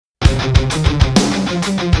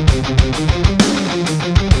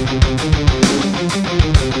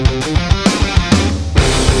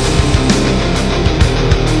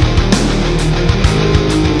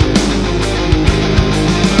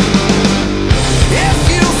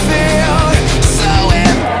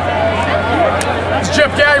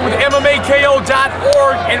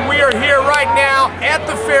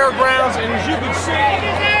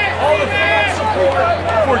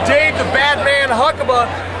Huckabee,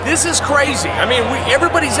 this is crazy. I mean,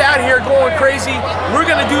 everybody's out here going crazy. We're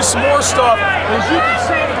gonna do some more stuff. As you can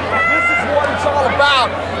see, this is what it's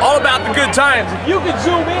all about the good times. If you could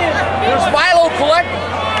zoom in, there's Milo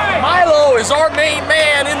Collectibles. Milo is our main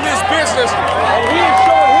man in this business, and he is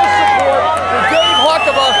showing his support for Dave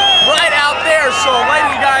Huckabee right out there. So,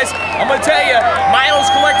 ladies and guys, I'm gonna tell you,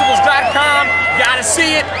 miloscollectibles.com, gotta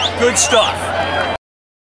see it, good stuff.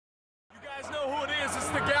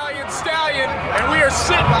 And we are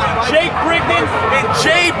sitting with Jake Brignan and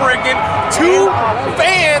Jay Brignan, two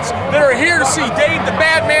fans that are here to see Dave the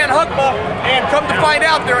Badman Huckabee, and come to find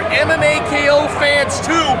out they're MMA-KO fans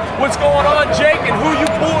too. What's going on, Jake, and who you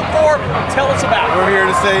pulling for? Tell us about it. We're here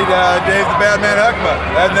to see Dave the Badman Huckabee.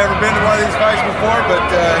 I've never been to one of these fights before, but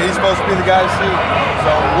he's supposed to be the guy to see.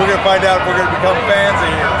 So we're going to find out if we're going to become fans of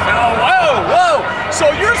his. Oh, whoa. So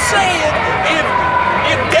you're saying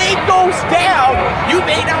if Dave goes down, you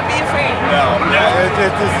may not be a fan. No.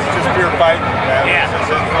 This is just pure fighting. Yeah.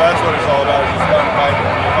 That's what it's all about. It's just fun fighting,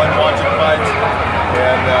 fun watching fights,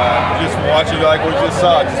 and just watching like we just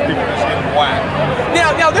saw, just people just getting whacked.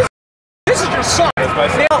 Now this is your son.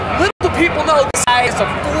 Now, little people know this guy is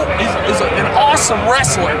an awesome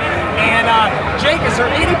wrestler. And Jake, is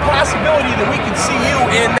there any possibility that we can see you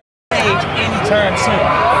in that stage anytime soon?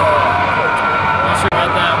 Not sure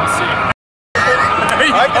about that. We'll see.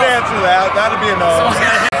 I can answer that. That'll be a no.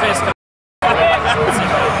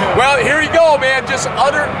 Well, here you go, man. Just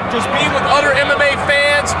being with other MMA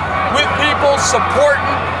fans, with people supporting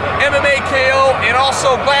MMA-KO, and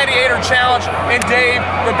also Gladiator Challenge, and Dave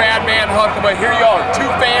the Badman Huckabee. Here you are, two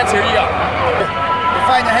fans. Here you are. We're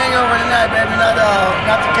fighting the hangover tonight, baby, not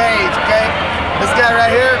the cage. Okay, this guy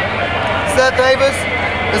right here, Seth Davis.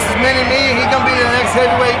 This is Mini-Me. He's gonna be the next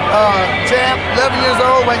heavyweight champ. 11 years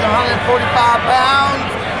old, weighs 145 pounds.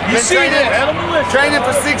 You see that? Training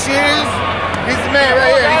for 6 years. He's the man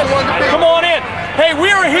right here. He's the one to beat. Come on in. Hey,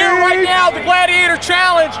 we are here right now at the Gladiator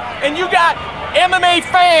Challenge, and you got MMA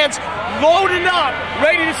fans loading up,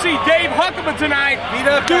 ready to see Dave Huckabee tonight. And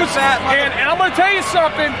I'm going to tell you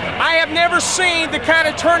something. I have never seen the kind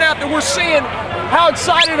of turnout that we're seeing. How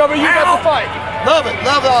excited are you about the fight? Love it.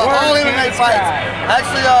 Love all MMA fights.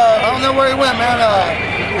 Actually, I don't know where he went, man.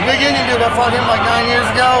 The big Indian dude, I fought him like 9 years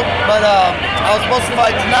ago, but I was supposed to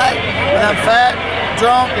fight tonight, but I'm fat,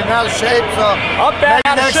 drunk, and out of shape, so I'm bad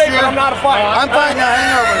out of shape, but I'm not a fighter. I'm fighting a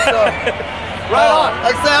hangover, so right on.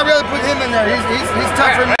 Like I said, I'd rather put him in there. He's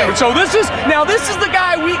tougher than me. So this is the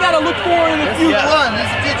guy we got to look for in the future.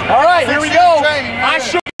 He's All right, here we go. I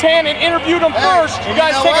shook his hand and interviewed him first. You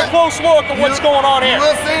guys take a close look at what's going on here. You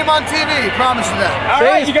will see him on TV, promise you that. All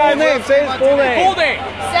right, you guys. Say his full name. Full name.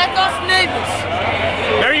 Seth Davis.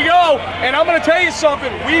 There you go. And I'm going to tell you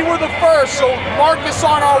something. We were the first, so mark this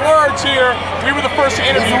on our words here. We were the first to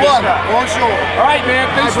interview this guy. For sure. All right,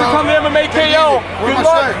 man. Thanks for coming to MMA-KO. Good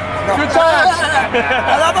luck. Good times.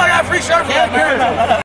 I got free shirt for that.